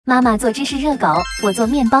妈妈做芝士热狗，我做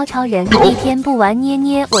面包超人。一天不玩捏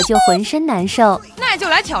捏，我就浑身难受。那就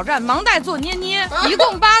来挑战盲袋做捏捏，一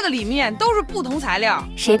共8个里面都是不同材料，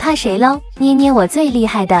谁怕谁喽！捏捏我最厉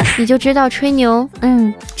害的，你就知道吹牛。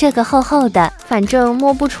这个厚厚的，反正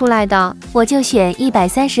摸不出来的，我就选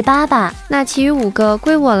138吧。那其余5个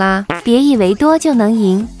归我啦。别以为多就能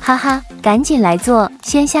赢，哈哈！赶紧来做，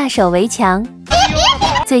先下手为强。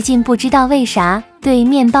最近不知道为啥对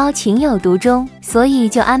面包情有独钟，所以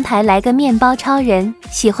就安排来个面包超人。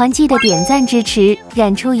喜欢记得点赞支持，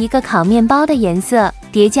染出一个烤面包的颜色，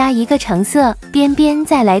叠加一个橙色，边边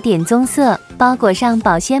再来点棕色，包裹上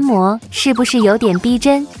保鲜膜，是不是有点逼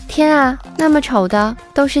真？天啊，那么丑的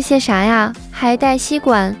都是些啥呀？还带吸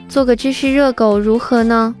管，做个芝士热狗如何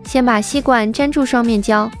呢？先把吸管粘住双面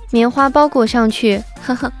胶，棉花包裹上去，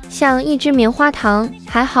呵呵，像一只棉花糖。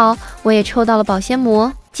还好我也抽到了保鲜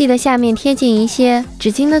膜，记得下面贴紧一些，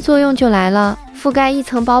纸巾的作用就来了，覆盖一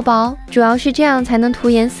层薄薄，主要是这样才能涂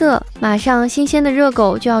颜色。马上新鲜的热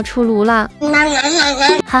狗就要出炉了，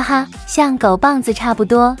哈哈，像狗棒子差不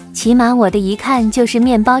多，起码我的一看就是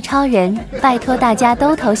面包超人。拜托大家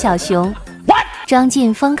都投小熊，装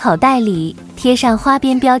进封口袋里，贴上花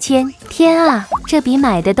边标签。天啊，这比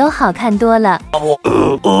买的都好看多了。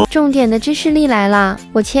重点的芝士粒来了，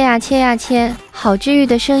我切呀切呀切，好治愈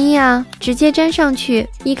的声音啊！直接粘上去，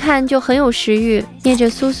一看就很有食欲，捏着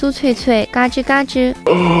酥酥脆脆，嘎吱嘎吱。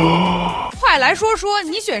快来说说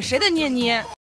你选谁的捏捏？